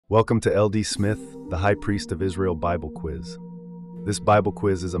Welcome to LD Smith, the High Priest of Israel Bible Quiz. This Bible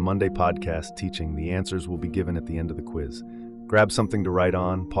quiz is a Monday podcast teaching. The answers will be given at the end of the quiz. Grab something to write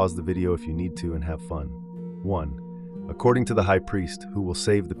on, pause the video if you need to, and have fun. 1. According to the high priest, who will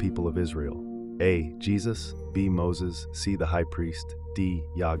save the people of Israel? A. Jesus, B. Moses, C. the high priest, D.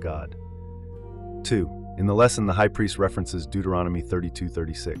 Yah God. 2. In the lesson, the high priest references Deuteronomy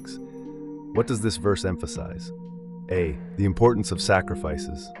 32:36. What does this verse emphasize? A. The importance of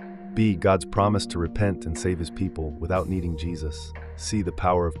sacrifices. B. God's promise to repent and save his people without needing Jesus. C. The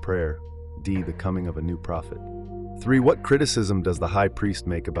power of prayer. D. The coming of a new prophet. 3. What criticism does the high priest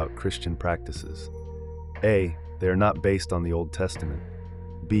make about Christian practices? A. They are not based on the Old Testament.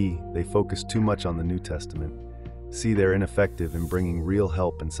 B. They focus too much on the New Testament. C. They are ineffective in bringing real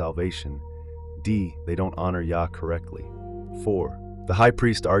help and salvation. D. They don't honor Yah correctly. 4. The high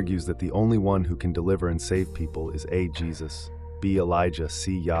priest argues that the only one who can deliver and save people is A. Jesus, B. Elijah,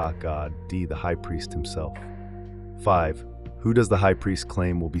 C. Yah God, D. the high priest himself. 5. Who does the high priest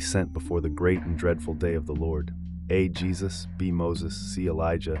claim will be sent before the great and dreadful day of the Lord? A. Jesus, B. Moses, C.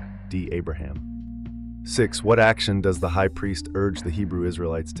 Elijah, D. Abraham. 6. What action does the high priest urge the Hebrew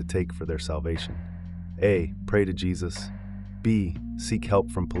Israelites to take for their salvation? A. Pray to Jesus. B. Seek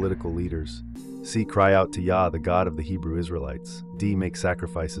help from political leaders. C. Cry out to Yah, the God of the Hebrew Israelites. D. Make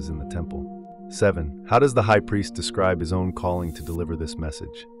sacrifices in the temple. 7. How does the high priest describe his own calling to deliver this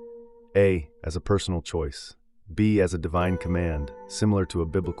message? A. As a personal choice. B. As a divine command, similar to a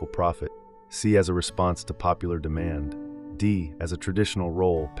biblical prophet. C. As a response to popular demand. D. As a traditional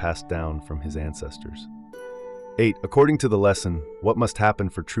role passed down from his ancestors. 8. According to the lesson, what must happen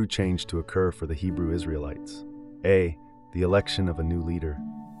for true change to occur for the Hebrew Israelites? A. The election of a new leader.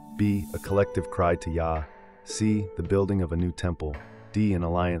 B. A collective cry to Yah. C. The building of a new temple. D. An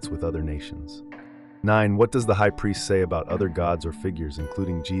alliance with other nations. 9. What does the high priest say about other gods or figures,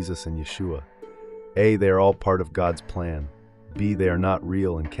 including Jesus and Yeshua? A. They are all part of God's plan. B. They are not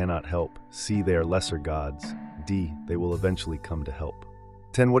real and cannot help. C. They are lesser gods. D. They will eventually come to help.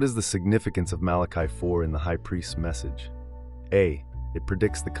 10. What is the significance of Malachi 4 in the high priest's message? A. It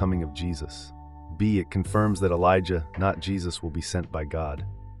predicts the coming of Jesus. B. It confirms that Elijah, not Jesus, will be sent by God.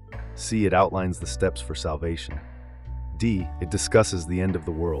 C. It outlines the steps for salvation. D. It discusses the end of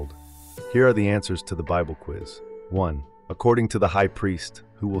the world. Here are the answers to the Bible quiz. 1. According to the high priest,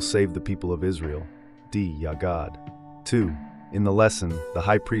 who will save the people of Israel? D. Yah God. 2. In the lesson, the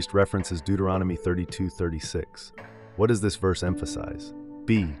high priest references Deuteronomy 32:36. What does this verse emphasize?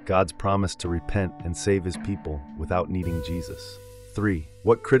 B. God's promise to repent and save his people without needing Jesus. 3.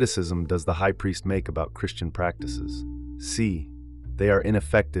 What criticism does the high priest make about Christian practices? C. They are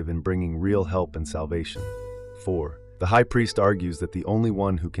ineffective in bringing real help and salvation. 4. The high priest argues that the only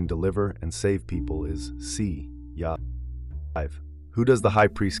one who can deliver and save people is C. Yah. 5. Who does the high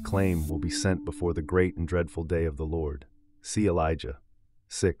priest claim will be sent before the great and dreadful day of the Lord? C. Elijah.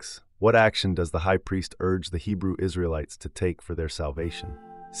 6. What action does the high priest urge the Hebrew Israelites to take for their salvation?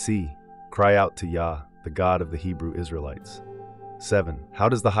 C. Cry out to Yah, the God of the Hebrew Israelites. 7. How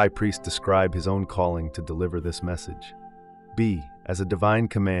does the high priest describe his own calling to deliver this message? B. As a divine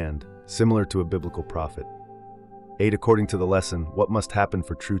command, similar to a biblical prophet. 8. According to the lesson, what must happen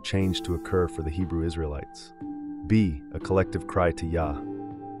for true change to occur for the Hebrew Israelites? B. A collective cry to Yah.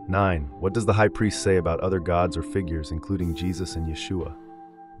 9. What does the high priest say about other gods or figures, including Jesus and Yeshua?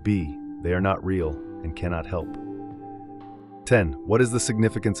 B. They are not real and cannot help. 10. What is the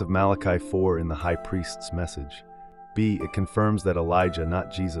significance of Malachi 4 in the high priest's message? B. It confirms that Elijah,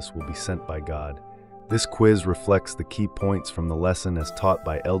 not Jesus, will be sent by God. This quiz reflects the key points from the lesson as taught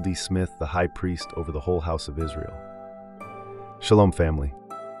by LD Smith, the high priest over the whole house of Israel. Shalom, family.